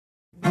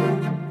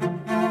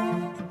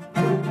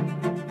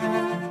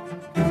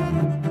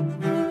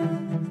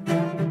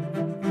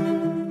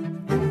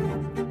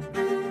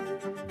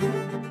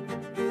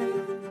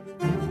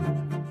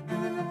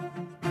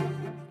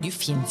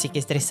finnes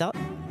ikke stressa.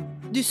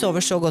 Du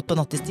sover så godt på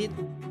nattestid.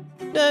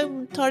 Du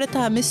tar dette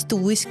her med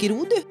stoisk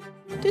ro, du.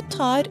 Du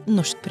tar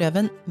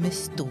norskprøven med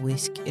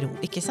stoisk ro,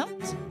 ikke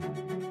sant?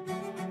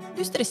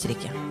 Du stresser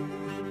ikke.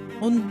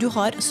 Og du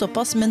har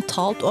såpass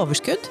mentalt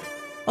overskudd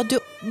at du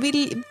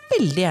vil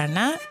veldig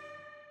gjerne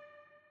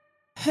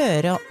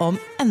høre om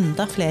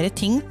enda flere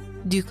ting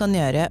du kan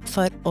gjøre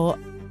for å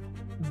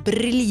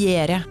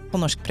briljere på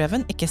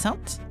norskprøven, ikke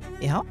sant?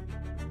 Ja.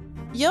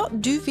 Ja,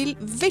 du vil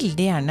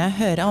veldig gjerne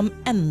høre om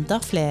enda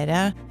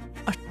flere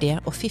artige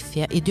og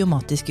fiffige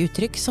idiomatiske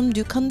uttrykk som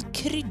du kan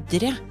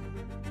krydre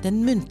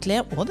den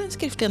muntlige og den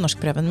skriftlige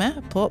norskprøven med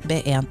på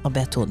B1 og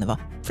B2-nivå.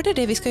 For det er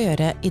det vi skal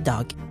gjøre i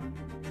dag.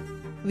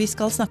 Vi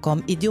skal snakke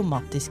om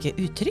idiomatiske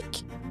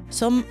uttrykk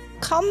som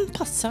kan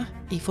passe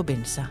i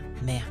forbindelse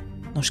med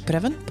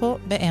norskprøven på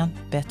B1,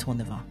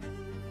 B2-nivå.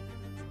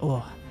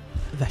 Åh,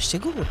 vær så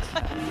god.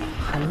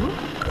 Hallo?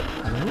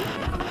 Hallo?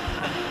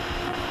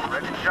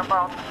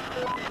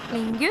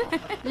 Lingu?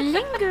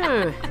 Lingu!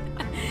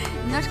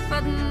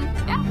 Norskprøven.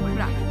 Ja,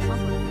 bra.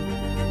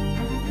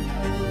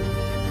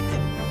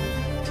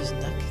 Tusen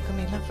takk,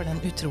 Camilla, for den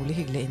utrolig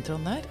hyggelige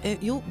introen der.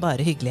 Jo,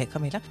 bare hyggelig,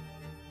 Camilla.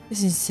 Jeg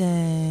synes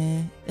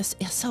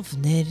jeg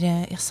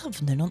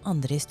savner noen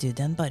andre i studiet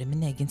enn bare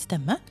min egen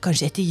stemme.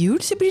 Kanskje etter jul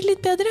så blir det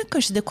litt bedre.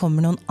 Kanskje det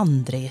kommer noen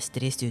andre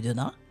gjester i studio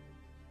da.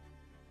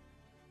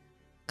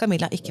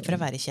 Camilla, ikke for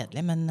å være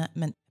kjedelig,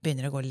 men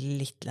begynner å gå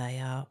litt lei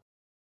av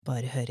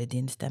bare høre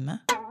din stemme.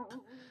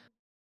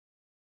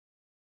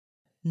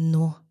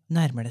 Nå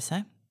nærmer det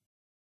seg.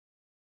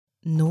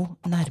 Nå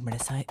nærmer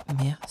det seg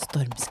med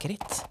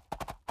stormskritt.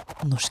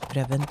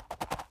 Norskprøven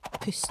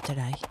puster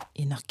deg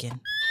i nakken.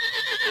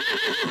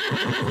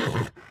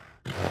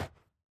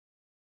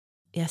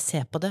 Jeg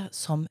ser på det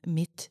som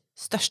mitt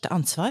største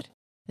ansvar.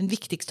 Den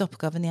viktigste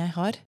oppgaven jeg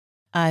har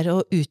er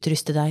å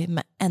utruste deg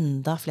med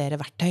enda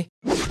flere verktøy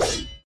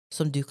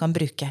som du kan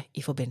bruke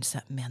i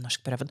forbindelse med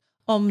norskprøven,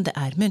 om det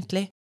er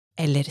muntlig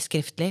eller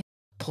skriftlig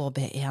på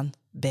B1,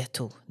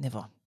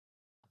 B2-nivå.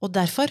 Og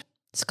derfor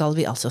skal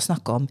vi altså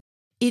snakke om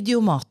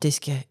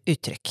idiomatiske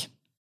uttrykk.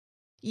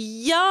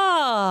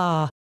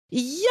 Ja!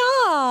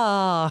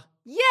 Ja!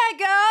 Yeah,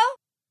 girl!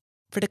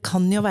 For det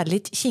kan jo være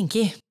litt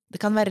kinkig. Det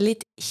kan være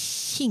litt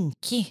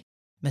kinkig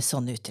med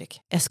sånne uttrykk.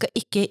 Jeg skal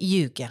ikke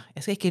ljuge.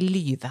 Jeg skal ikke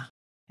lyve.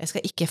 Jeg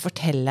skal ikke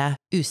fortelle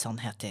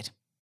usannheter.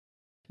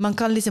 Man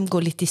kan liksom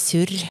gå litt i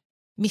surr,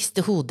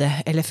 miste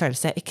hodet eller føle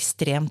seg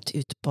ekstremt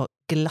ute på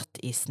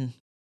glattisen.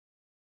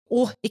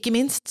 Og ikke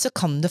minst så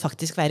kan det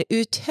faktisk være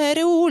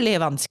utrolig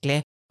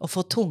vanskelig å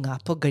få tunga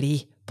på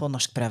glid på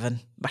norskprøven,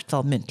 i hvert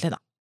fall muntlig da.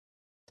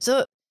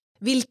 Så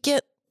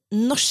hvilke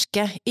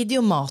norske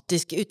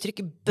idiomatiske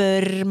uttrykk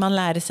bør man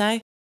lære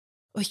seg?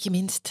 Og ikke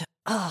minst,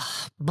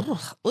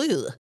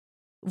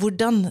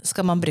 hvordan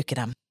skal man bruke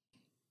dem?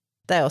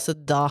 Det er også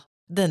da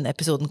denne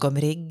episoden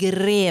kommer i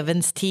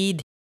grevens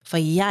tid, for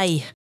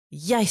jeg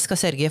skal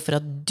sørge for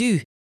at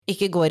du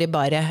ikke går i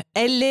bare,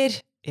 eller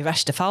i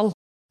verste fall,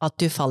 at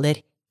du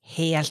faller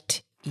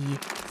helt i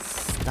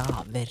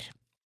staver.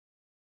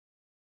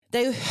 Det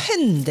er jo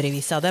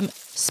hundrevis av dem.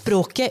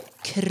 Språket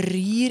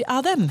kryr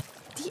av dem.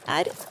 De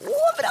er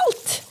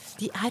overalt.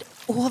 De er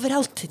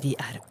overalt. De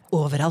er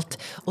overalt.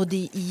 Og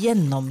de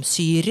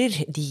gjennomsyrer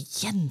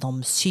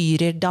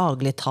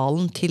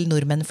dagligtalen til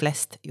nordmenn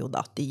flest. Jo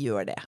da, de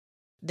gjør det.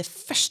 Det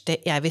første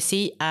jeg vil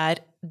si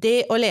er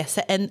det å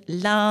lese en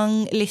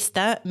lang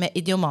liste med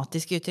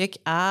idiomatiske uttrykk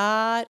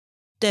er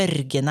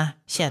dørgende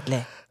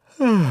kjedelig.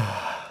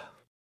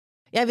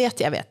 Jeg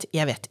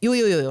vet. Jo,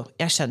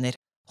 jeg skjønner.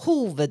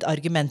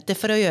 Hovedargumentet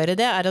for å gjøre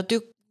det er at du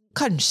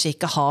kanskje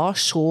ikke har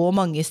så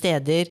mange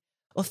steder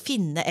å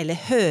finne eller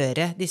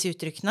høre disse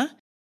uttrykkene,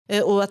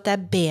 og at det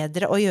er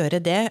bedre å gjøre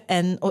det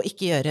enn å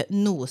ikke gjøre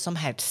noe som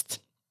helst.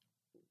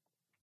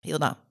 Jo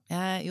da.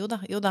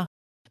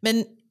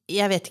 Men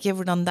jeg vet ikke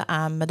hvordan det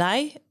er med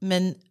deg,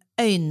 men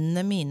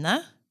øynene mine,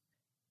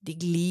 de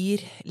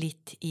glir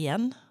litt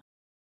igjen.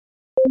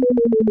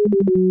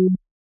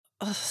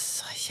 Og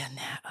så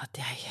kjenner jeg at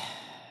jeg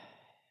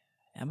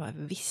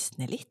bare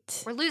visner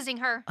litt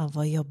av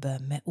å jobbe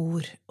med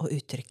ord og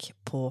uttrykk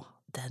på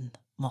den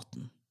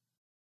måten.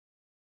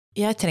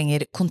 Jeg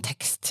trenger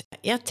kontekst.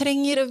 Jeg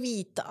trenger å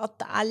vite at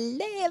det er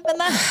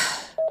levende,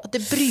 at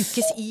det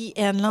brukes i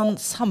en eller annen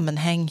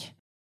sammenheng.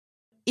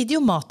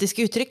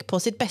 Idiomatiske uttrykk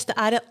på sitt beste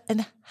er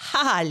en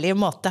herlig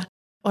måte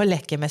å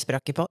leke med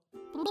språket på.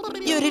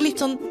 Gjøre litt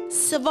sånn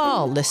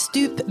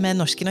svalestup med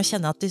norsken og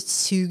kjenne at det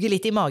suger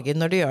litt i magen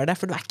når du gjør det,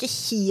 for du er ikke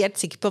helt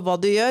sikker på hva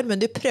du gjør,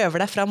 men du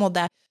prøver deg fram, og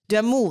du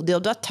er modig,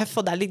 og du er tøff,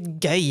 og det er litt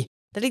gøy.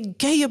 Det er litt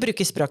gøy å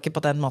bruke språket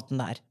på den måten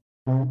der.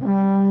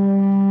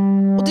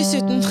 Og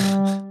dessuten,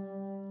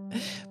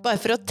 bare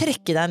for å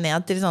trekke deg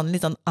ned til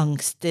litt sånn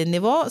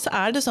angstnivå, så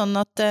er det sånn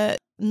at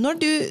når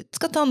du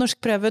skal ta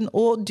norskprøven,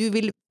 og du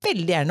vil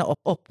veldig gjerne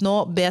oppnå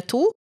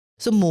B2,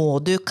 så må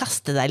du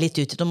kaste deg litt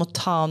ut, du må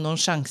ta noen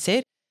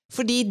sjanser,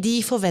 fordi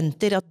de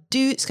forventer at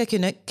du skal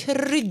kunne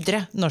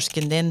krydre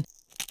norsken din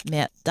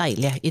med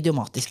deilige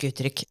idiomatiske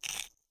uttrykk.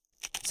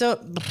 Så,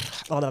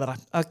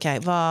 ok,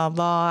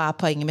 hva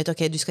poenget mitt?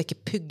 Ok, du skal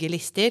ikke pugge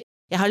lister.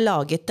 Jeg har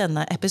laget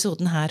denne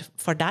episoden her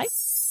for deg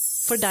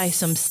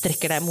som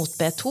strekker deg mot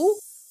B2,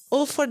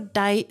 og for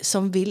deg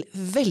som vil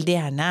veldig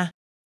gjerne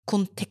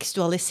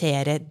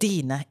kontekstualisere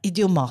dine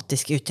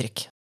idiomatiske uttrykk.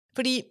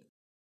 Fordi,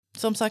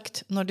 som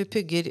sagt, når du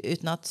pugger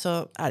utenat,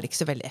 så det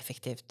ikke så veldig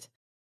effektivt.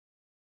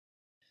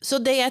 Så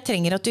det jeg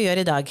trenger at du gjør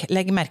i dag,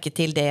 legg merke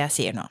til det jeg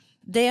sier nå.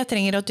 Det jeg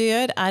trenger at du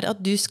gjør at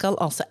du skal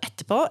altså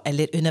etterpå,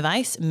 eller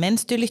underveis,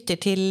 mens du lytter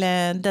til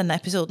denne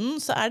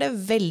episoden, så det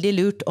veldig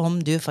lurt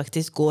om du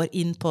faktisk går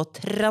inn på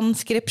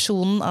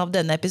transkripsjonen av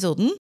denne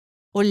episoden,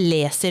 og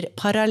leser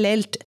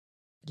parallelt,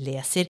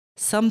 leser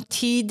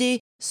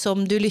samtidig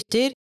som du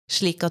lytter,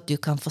 slik at du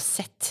kan få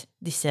sett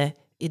disse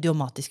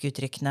idiomatiske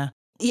uttrykkene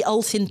i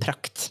all sin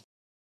prakt.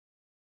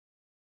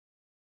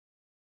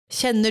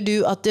 Kjenner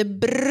du at det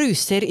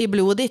bruser i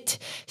blodet ditt?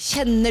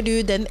 Kjenner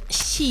du den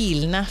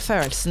kilende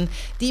følelsen,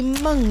 de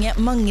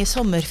mange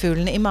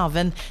sommerfuglene i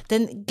maven,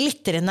 den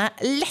glittrende,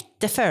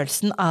 lette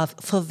følelsen av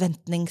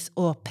forventnings-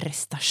 og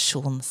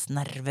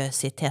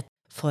prestasjonsnervøsitet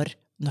for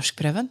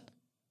norskprøven?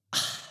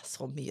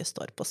 Så mye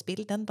står på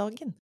spill den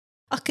dagen.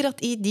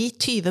 Akkurat i de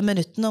 20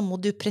 minuttene må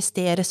du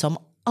prestere som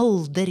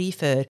aldri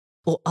før,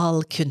 og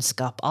all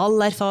kunnskap,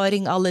 all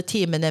erfaring, alle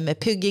timene med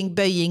pugging,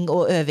 bøying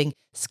og øving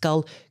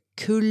skal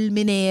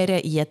kulminere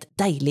i et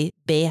deilig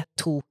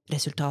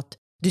B2-resultat.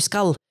 Du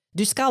skal!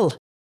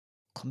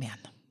 Kom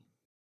igjen.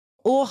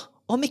 Og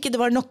om ikke det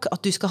var nok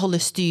at du skal holde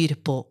styr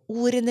på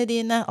ordene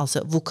dine,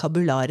 altså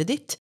vokabularet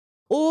ditt,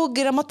 og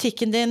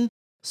grammatikken din,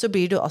 så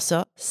blir du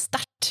altså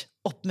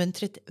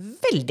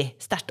veldig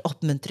sterkt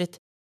oppmuntret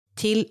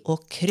til å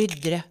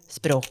krydre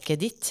språket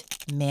ditt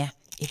med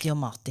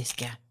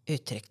idiomatiske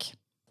uttrykk.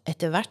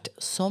 Etter hvert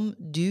som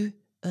du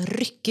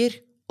rykker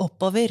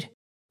oppover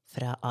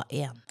fra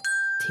A1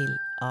 til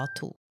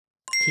A2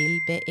 til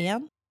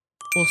B1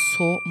 og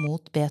så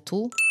mot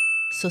B2,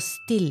 så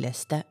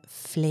stilles det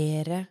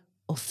flere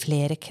og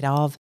flere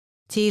krav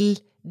til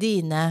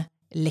dine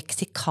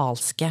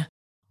leksikalske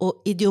og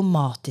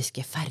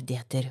idiomatiske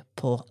ferdigheter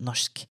på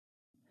norsk.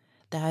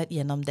 Det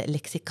gjennom det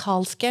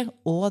leksikalske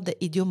og det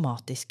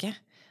idiomatiske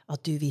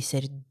at du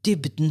viser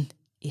dybden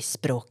i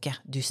språket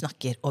du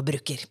snakker og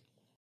bruker.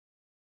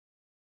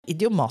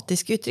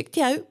 Idiomatiske uttrykk, de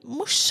jo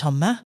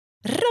morsomme,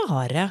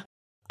 rare,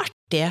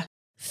 artige,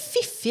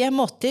 fiffige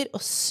måter å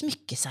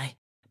smykke seg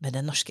med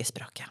det norske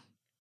språket.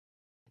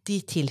 De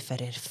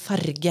tilfører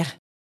farge,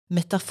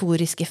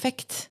 metaforisk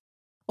effekt,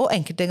 og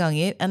enkelte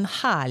ganger en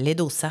herlig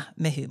dose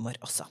med humor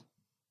også.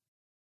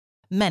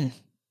 Men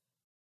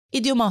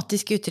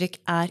idiomatiske uttrykk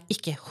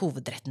ikke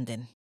hovedretten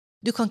din.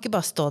 Du kan ikke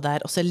bare stå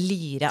der og så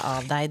lire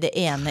av deg det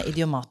ene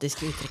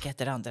idiomatiske uttrykket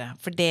etter det andre,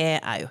 for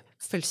det jo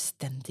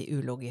fullstendig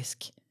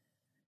ulogisk.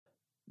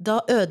 Da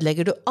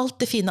ødelegger du alt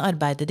det fine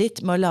arbeidet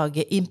ditt med å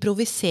lage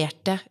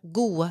improviserte,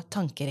 gode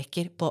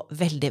tankerekker på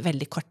veldig,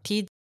 veldig kort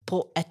tid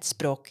på et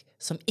språk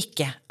som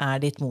ikke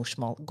ditt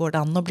morsmål. Går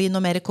det an å bli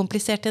noe mer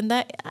komplisert enn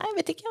det? Jeg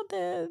vet ikke,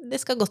 det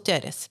skal godt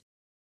gjøres.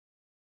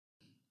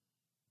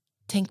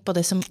 Tenk på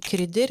det som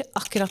krydder,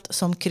 akkurat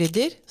som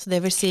krydder, så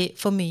det vil si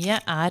for mye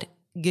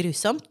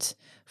grusomt.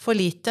 For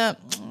lite,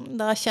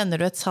 da kjenner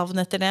du et savn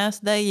etter det,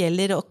 så det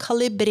gjelder å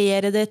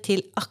kalibrere det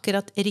til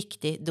akkurat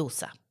riktig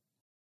dose.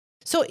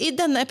 Så i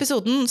denne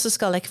episoden så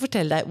skal jeg ikke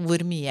fortelle deg hvor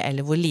mye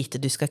eller hvor lite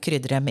du skal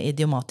krydre med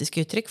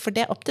idiomatiske uttrykk, for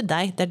det opp til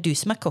deg, det du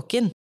som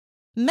kokken.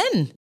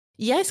 Men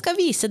jeg skal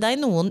vise deg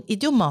noen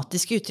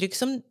idiomatiske uttrykk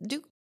som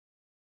du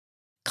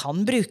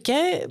kan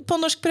bruke på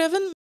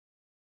norskprøven.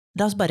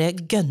 La oss bare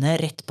gønne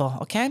rett på,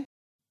 ok?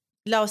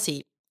 La oss si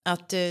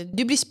at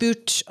du blir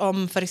spurt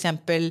om, for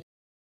eksempel,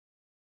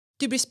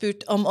 du blir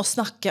spurt om å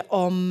snakke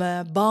om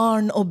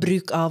barn og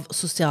bruk av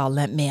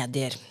sosiale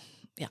medier.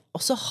 Ja,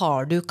 og så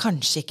har du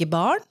kanskje ikke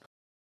barn,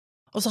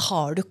 og så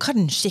har du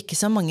kanskje ikke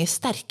så mange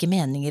sterke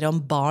meninger om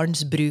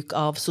barns bruk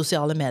av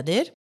sosiale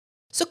medier,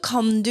 så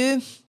kan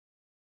du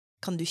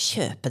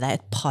kjøpe deg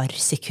et par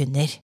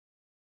sekunder.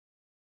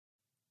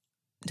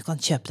 Du kan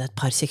kjøpe deg et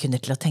par sekunder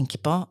til å tenke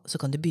på, så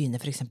kan du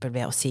begynne for eksempel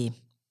ved å si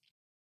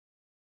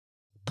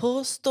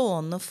 «På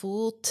stående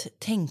fot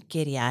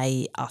tenker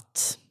jeg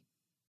at...»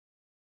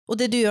 Og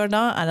det du gjør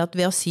da at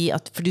ved å si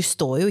at, for du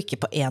står jo ikke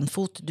på en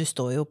fot, du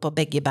står jo på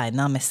begge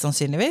beina mest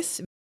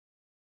sannsynligvis.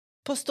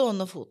 På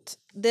stående fot.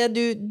 Det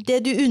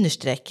du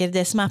understreker,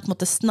 det som på en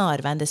måte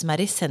snarveien, det som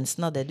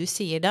essensen av det du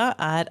sier da,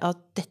 at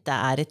dette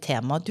et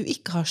tema du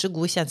ikke har så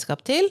god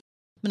kjennskap til,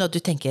 men at du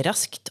tenker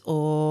raskt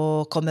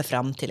og kommer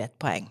fram til et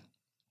poeng.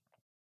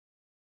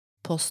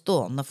 På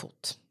stående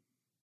fot.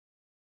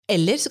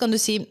 Eller så kan du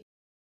si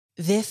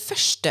ved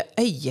første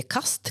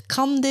øyekast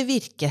kan det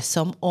virke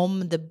som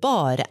om det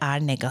bare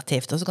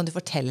negativt, og så kan du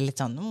fortelle litt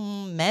sånn,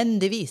 men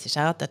det viser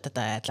seg at dette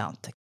et eller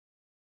annet.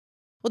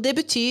 Og det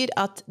betyr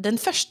at den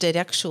første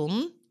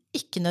reaksjonen,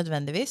 ikke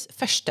nødvendigvis,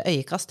 første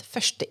øyekast,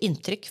 første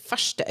inntrykk,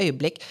 første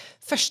øyeblikk,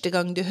 første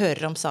gang du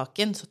hører om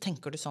saken, så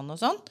tenker du sånn og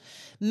sånn,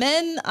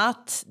 men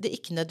at det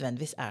ikke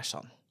nødvendigvis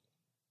sånn.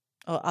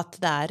 Og at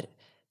det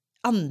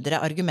andre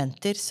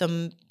argumenter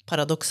som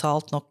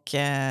paradoksalt nok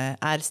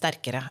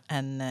sterkere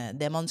enn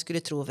det man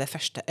skulle tro ved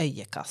første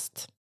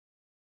øyekast.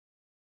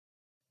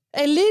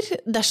 Eller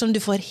dersom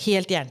du får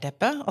helt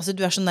jernteppe, altså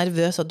du så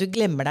nervøs at du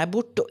glemmer deg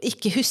bort og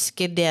ikke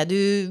husker det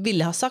du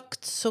ville ha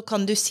sagt, så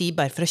kan du si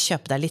bare for å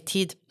kjøpe deg litt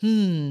tid.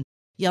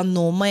 Ja,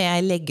 nå må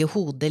jeg legge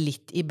hodet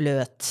litt i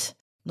bløt.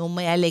 Nå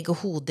må jeg legge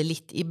hodet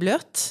litt i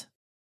bløt.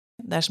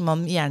 Det som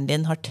om hjernen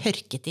din har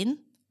tørket inn.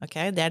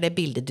 Okay? Det det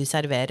bildet du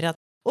serverer.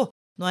 At,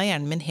 nå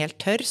hjernen min helt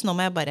tørr, så nå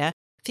må jeg bare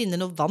finne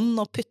noe vann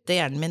og putte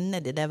hjernen min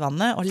nedi det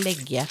vannet og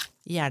legge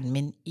hjernen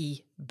min i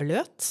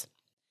bløt.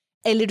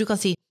 Eller du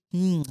kan si,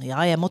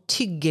 ja, jeg må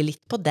tygge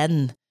litt på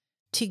den.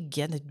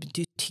 Tygge,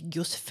 du tygger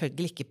jo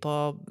selvfølgelig ikke på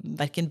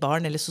hverken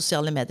barn eller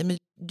sosiale medier, men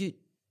du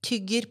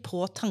tygger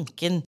på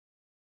tanken.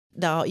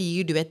 Da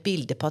gir du et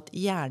bilde på at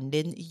hjernen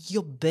din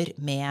jobber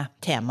med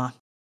tema.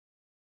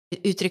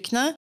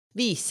 Uttrykkene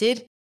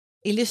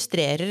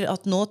illustrerer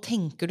at nå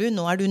tenker du,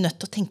 nå du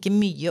nødt til å tenke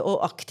mye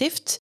og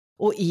aktivt,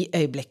 og i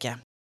øyeblikket.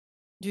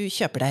 Du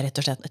kjøper deg rett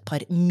og slett et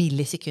par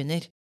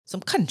millisekunder, som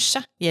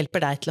kanskje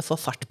hjelper deg til å få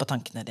fart på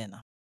tankene dine.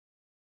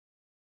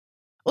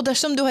 Og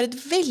dersom du har et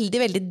veldig,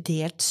 veldig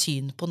delt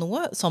syn på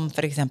noe, som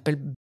for eksempel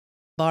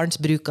barns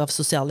bruk av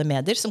sosiale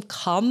medier, som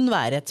kan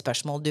være et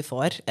spørsmål du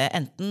får,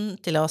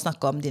 enten til å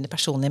snakke om dine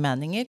personlige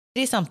meninger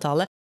i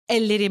samtale,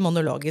 eller i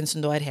monologen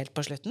som du har helt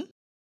på slutten,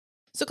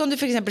 så kan du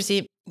for eksempel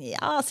si,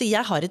 ja, altså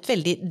jeg har et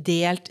veldig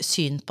delt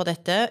syn på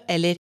dette,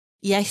 eller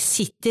jeg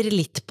sitter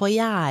litt på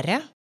gjerdet,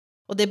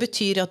 og det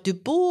betyr at du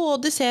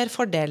både ser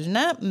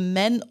fordelene,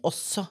 men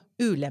også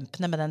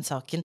ulempene med den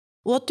saken,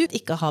 og at du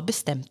ikke har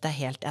bestemt deg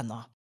helt ennå.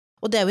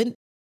 Og det jo en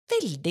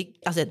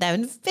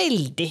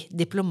veldig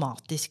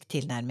diplomatisk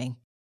tilnærming.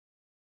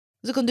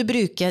 Så kan du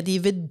bruke de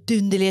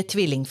vidunderlige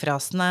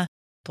tvillingfrasene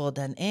på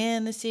den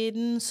ene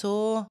siden,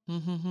 så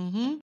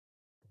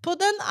på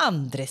den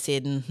andre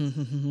siden.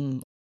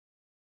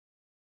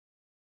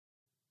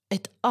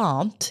 Et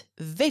annet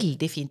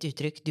veldig fint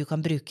uttrykk du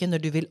kan bruke når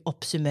du vil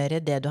oppsummere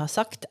det du har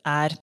sagt,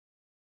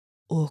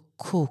 å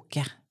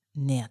koke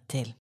ned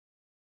til.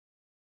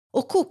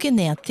 Å koke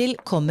ned til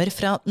kommer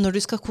fra når du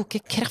skal koke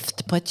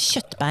kraft på et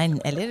kjøttbein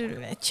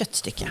eller et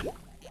kjøttstykke.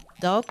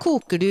 Da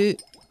koker du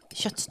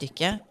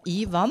kjøttstykket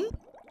i vann,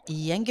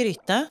 i en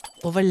gryte,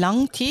 over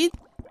lang tid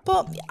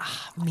på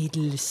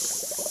middels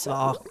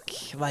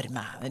svak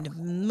varme. Det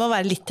må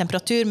være litt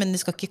temperatur, men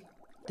det skal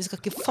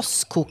ikke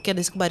fosskoke,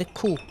 det skal bare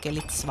koke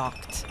litt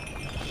svakt.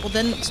 Og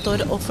den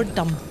står og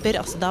fordamper,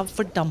 altså da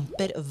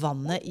fordamper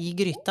vannet i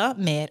gryta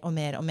mer og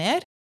mer og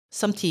mer,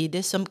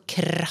 samtidig som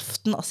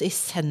kraften, altså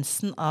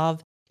essensen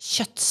av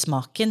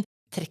kjøttsmaken,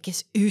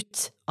 trekkes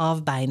ut av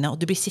beinet, og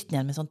du blir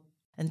sittende igjen med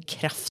en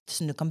kraft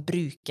som du kan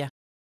bruke.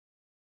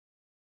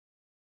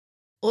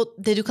 Og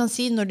det du kan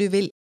si når du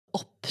vil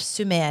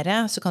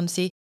oppsummere, så kan du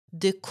si,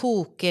 det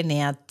koker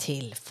ned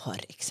til,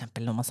 for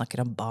eksempel når man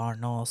snakker om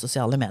barn og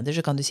sosiale medier,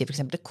 så kan du si for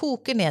eksempel, det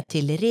koker ned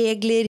til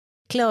regler,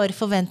 klare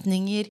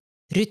forventninger,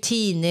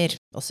 rutiner,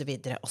 og så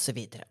videre, og så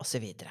videre, og så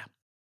videre.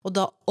 Og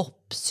da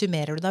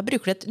oppsummerer du, da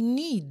bruker du et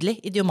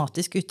nydelig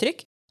idiomatisk uttrykk,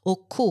 å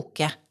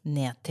koke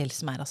ned til,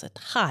 som altså et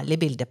herlig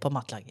bilde på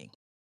matlaging.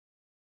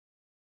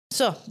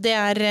 Så det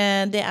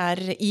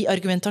i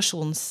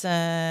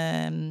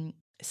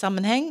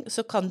argumentasjonssammenheng,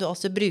 så kan du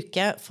også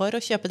bruke for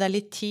å kjøpe deg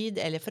litt tid,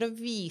 eller for å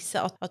vise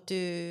at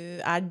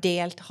du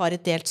har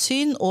et delt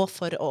syn, og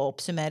for å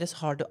oppsummere så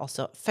har du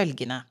altså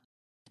følgende.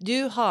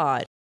 Du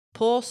har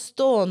på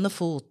stående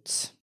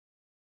fot,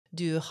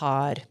 du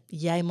har,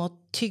 jeg må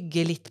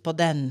tygge litt på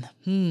den,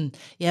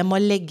 jeg må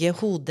legge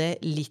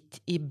hodet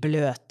litt i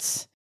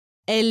bløt,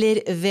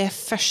 eller ved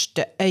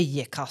første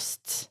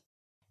øyekast,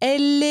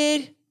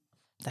 eller,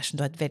 dersom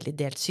du har et veldig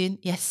delt syn,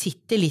 jeg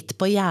sitter litt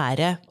på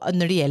gjerdet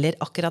når det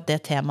gjelder akkurat det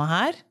temaet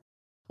her,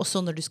 og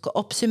så når du skal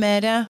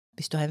oppsummere,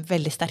 hvis du har en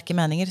veldig sterke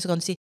meninger, så kan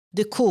du si,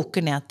 det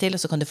koker ned til, og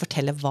så kan du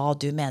fortelle hva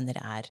du mener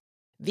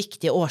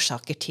viktige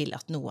årsaker til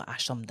at noe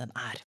som den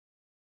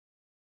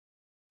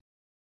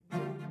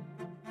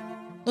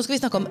Nå skal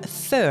vi snakke om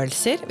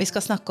følelser. Vi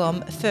skal snakke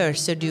om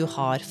følelser du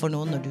har for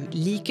noe når du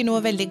liker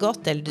noe veldig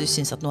godt, eller du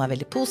synes at noe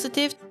veldig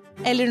positivt,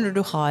 eller når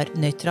du har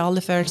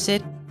nøytrale følelser,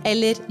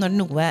 eller når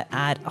noe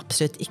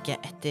absolutt ikke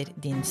etter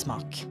din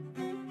smak.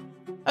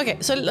 Ok,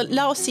 så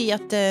la oss si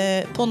at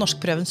på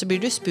Norskprøven så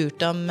blir du spurt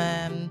om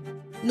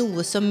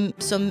noe som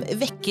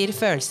vekker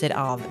følelser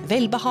av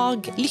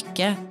velbehag,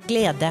 lykke,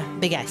 glede,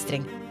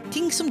 begeistring.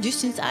 Ting som du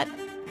synes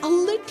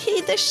aller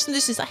tiders, som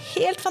du synes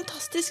helt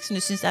fantastisk, som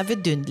du synes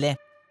vidunderlig.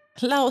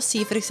 La oss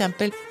si for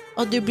eksempel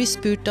at du blir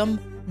spurt om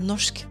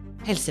norsk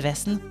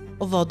helsevesen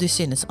og hva du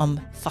synes om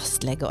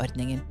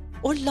fastlegeordningen.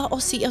 Og la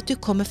oss si at du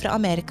kommer fra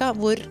Amerika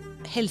hvor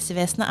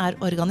helsevesenet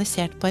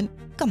organisert på en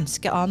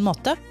ganske annen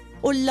måte.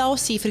 Og la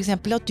oss si for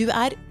eksempel at du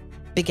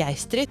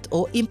begeistret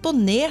og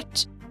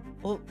imponert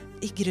og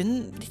i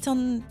grunnen litt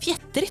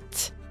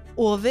fjetret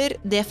over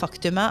det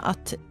faktumet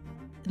at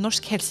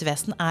norsk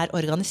helsevesen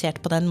organisert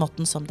på den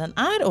måten som den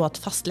og at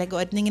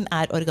fastlegeordningen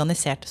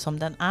organisert som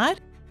den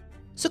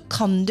så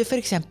kan du for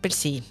eksempel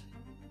si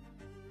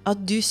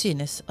at du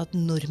synes at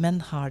nordmenn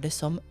har det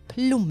som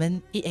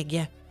plommen i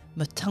egget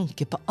med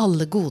tanke på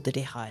alle goder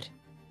de har.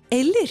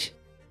 Eller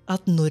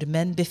at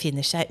nordmenn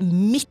befinner seg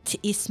midt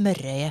i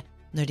smørøyet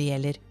når det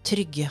gjelder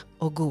trygge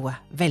og gode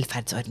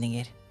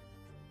velferdsordninger.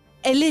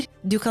 Eller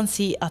du kan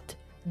si at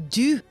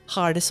du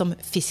har det som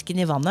fisken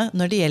i vannet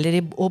når det gjelder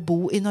å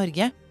bo i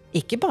Norge,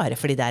 ikke bare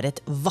fordi det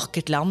et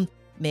vakkert land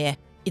med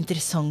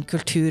interessant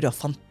kultur og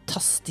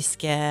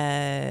fantastiske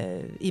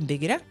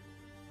innbyggere,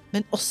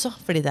 men også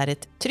fordi det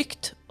et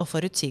trygt og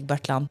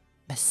forutsigbart land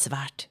med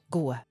svært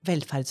gode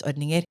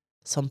velferdsordninger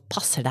som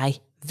passer deg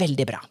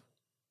veldig bra.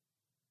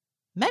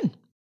 Men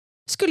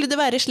skulle det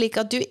være slik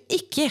at du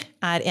ikke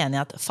enig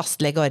at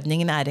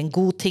fastlegeordningen en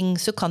god ting,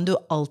 så kan du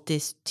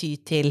alltid ty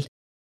til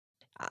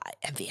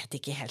jeg vet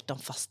ikke helt om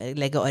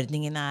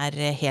fastlegeordningen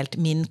helt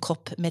min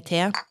kopp med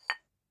te.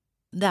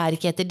 Det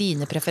ikke etter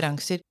dine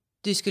preferanser.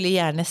 Du skulle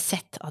gjerne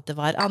sett at det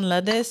var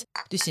annerledes.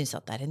 Du synes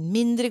at det en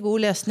mindre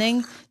god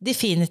løsning.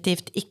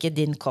 Definitivt ikke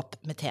din kopp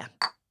med te.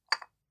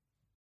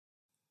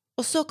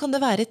 Og så kan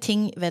det være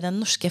ting ved den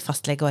norske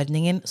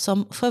fastlegeordningen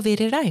som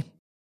forvirrer deg.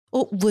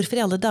 Og hvorfor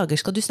i alle dager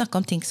skal du snakke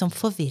om ting som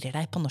forvirrer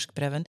deg på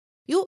norskprøven?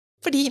 Jo,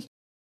 fordi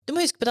du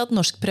må huske på at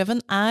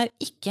norskprøven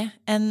ikke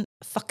en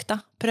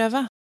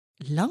faktaprøve.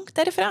 Langt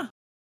derifra.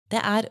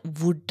 Det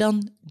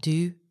hvordan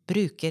du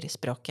bruker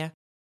språket.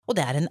 Og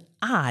det en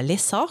ærlig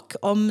sak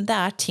om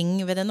det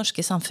ting ved det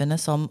norske samfunnet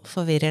som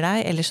forvirrer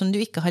deg, eller som du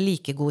ikke har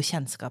like god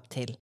kjennskap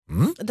til.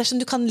 Dersom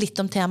du kan litt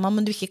om temaet,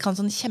 men du ikke kan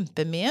sånn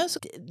kjempemye, så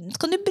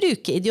kan du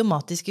bruke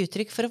idiomatiske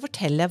uttrykk for å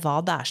fortelle hva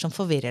det som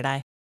forvirrer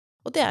deg.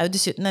 Og det jo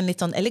dessuten en litt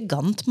sånn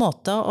elegant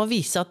måte å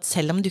vise at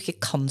selv om du ikke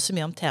kan så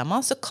mye om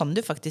temaet, så kan du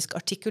faktisk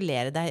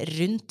artikulere deg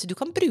rundt. Du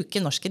kan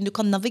bruke norsken, du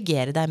kan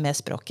navigere deg med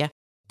språket,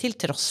 til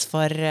tross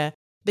for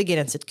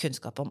begrenset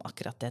kunnskap om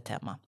akkurat det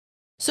temaet.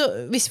 Så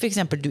hvis for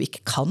eksempel du ikke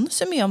kan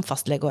så mye om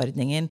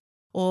fastlegeordningen,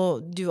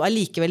 og du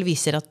allikevel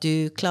viser at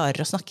du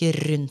klarer å snakke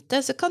rundt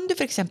det, så kan du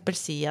for eksempel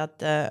si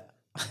at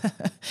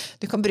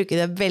du kan bruke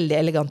det veldig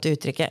elegante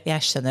uttrykket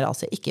 «Jeg skjønner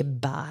altså ikke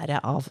bæret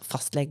av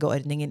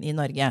fastlegeordningen i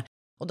Norge».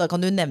 Og da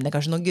kan du nevne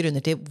kanskje noen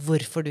grunner til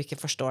hvorfor du ikke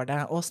forstår det,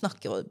 og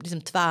snakke og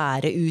liksom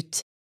tvære ut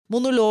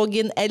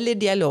monologen eller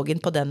dialogen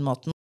på den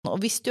måten. Og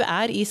hvis du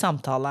i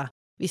samtale,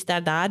 hvis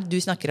det der du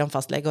snakker om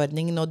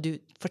fastlegeordningen, og du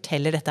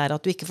forteller dette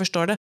at du ikke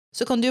forstår det,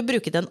 så kan du jo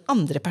bruke den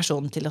andre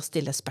personen til å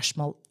stille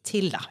spørsmål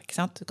til, da, ikke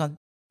sant? Du kan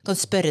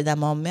spørre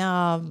dem om,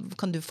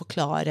 kan du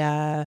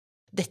forklare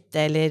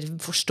dette, eller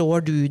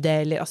forstår du det,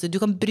 eller, altså du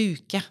kan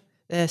bruke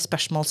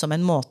spørsmål som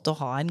en måte å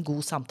ha en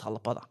god samtale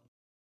på, da.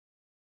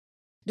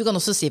 Du kan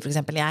også si for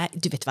eksempel,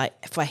 du vet hva,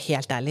 for å være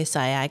helt ærlig,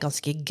 så jeg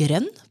ganske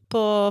grønn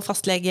på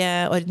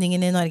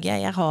fastlegeordningen i Norge.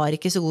 Jeg har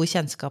ikke så god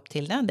kjennskap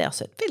til det. Det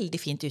også et veldig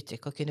fint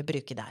uttrykk å kunne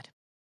bruke der.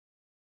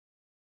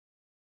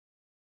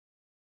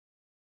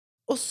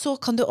 Og så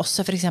kan du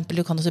også for eksempel,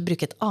 du kan også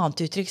bruke et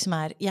annet uttrykk som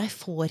jeg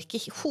får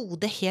ikke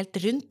hodet helt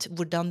rundt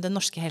hvordan det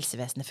norske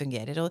helsevesenet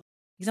fungerer. Og,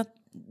 ikke sant?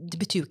 Det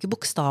betyr jo ikke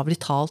bokstavelig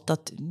talt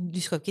at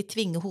du skal ikke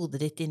tvinge hodet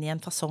ditt inn i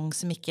en fasong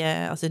som ikke,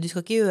 altså du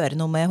skal ikke gjøre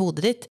noe med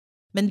hodet ditt.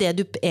 Men det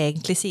du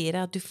egentlig sier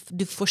at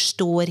du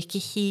forstår ikke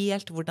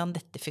helt hvordan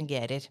dette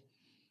fungerer.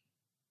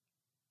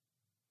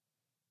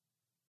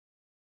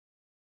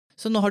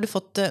 Så nå har du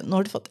fått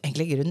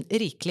egentlig grunn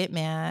rikelig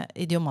med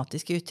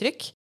idiomatiske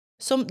uttrykk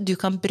som du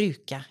kan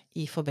bruke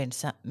i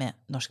forbindelse med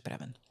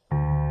norskprøven.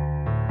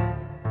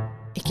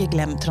 Ikke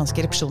glem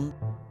transkripsjonen.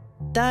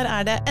 Der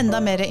det enda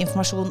mer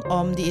informasjon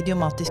om de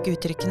idiomatiske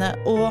uttrykkene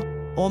og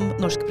om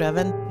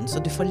norskprøven,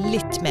 så du får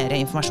litt mer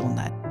informasjon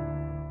der.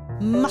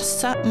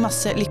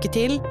 Masse lykke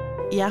til.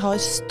 Jeg har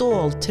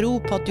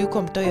ståltro på at du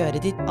kommer til å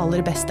gjøre ditt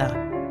aller beste.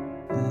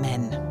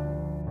 Men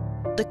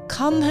det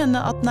kan hende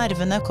at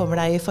nervene kommer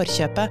deg i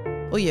forkjøpet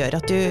og gjør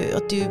at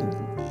du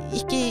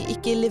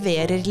ikke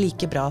leverer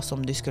like bra som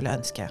du skulle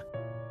ønske.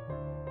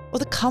 Og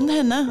det kan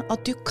hende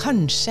at du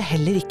kanskje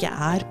heller ikke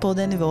på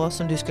det nivået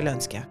som du skulle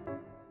ønske.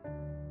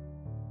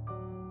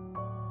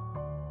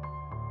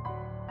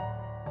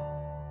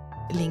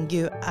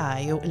 Lingu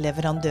jo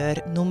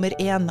leverandør nummer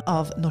 1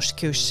 av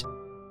norskkurs,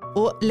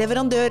 og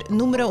leverandør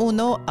nummer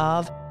 1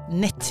 av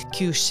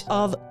nettkurs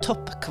av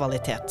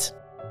toppkvalitet.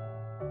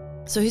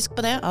 Så husk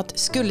på det at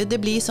skulle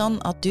det bli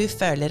sånn at du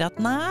føler at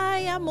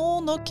nei, jeg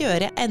må nok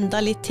gjøre enda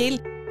litt til,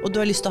 og du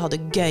har lyst til å ha det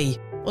gøy,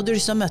 og du har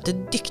lyst til å møte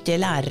dyktige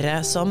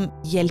lærere som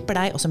hjelper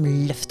deg og som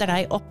løfter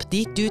deg opp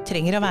dit du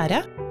trenger å være,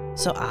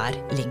 så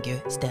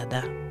Lingu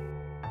stedet.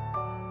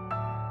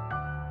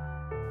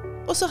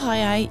 Og så har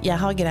jeg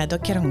har greid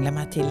å krangle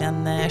meg til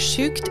en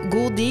sjukt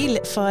god deal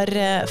for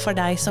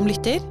deg som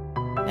lytter.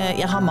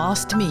 Jeg har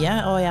mast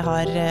mye, og jeg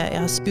har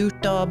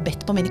spurt og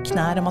bedt på mine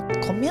knær om at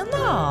kom igjen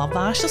da,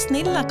 vær så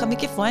snill, da kan vi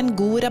ikke få en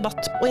god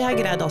rabatt. Og jeg har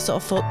greid altså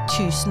å få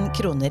 1000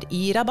 kroner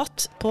i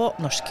rabatt på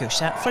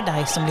norskkurset for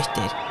deg som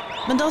lytter.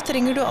 Men da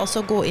trenger du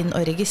altså gå inn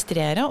og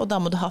registrere, og da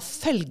må du ha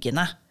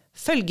følgende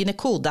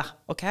kode,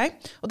 ok?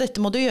 Og dette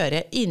må du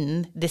gjøre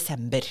innen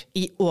desember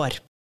i år.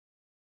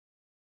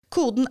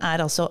 Koden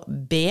altså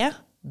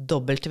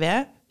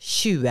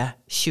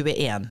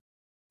BW2021.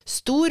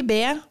 Stor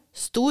B,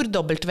 stor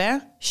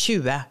W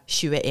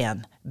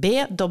 2021.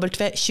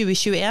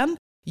 BW2021.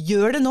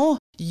 Gjør det nå,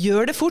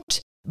 gjør det fort,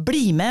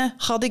 bli med,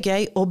 ha det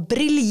gøy og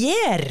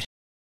briljer!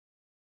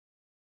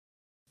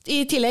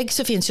 I tillegg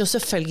så finnes jo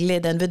selvfølgelig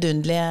den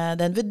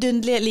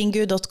vidunderlige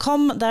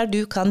lingu.com, der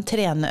du kan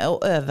trene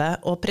og øve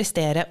og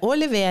prestere og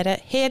levere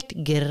helt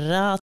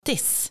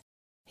gratis.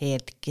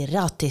 Helt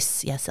gratis,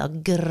 jeg sa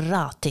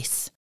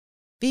gratis.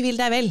 Vi vil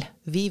deg vel,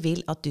 vi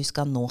vil at du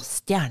skal nå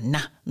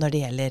stjerne når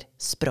det gjelder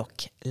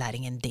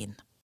språklæringen din.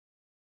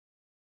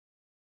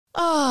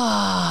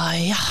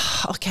 Ja,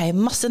 ok,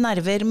 masse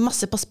nerver,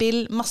 masse på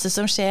spill, masse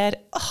som skjer.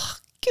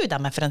 Gud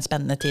er meg for en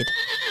spennende tid.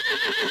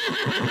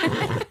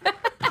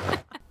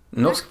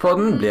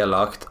 Norskprøven blir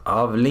lagt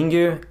av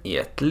Lingu i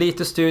et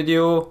lite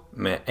studio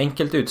med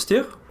enkelt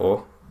utstyr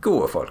og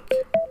gode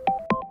folk.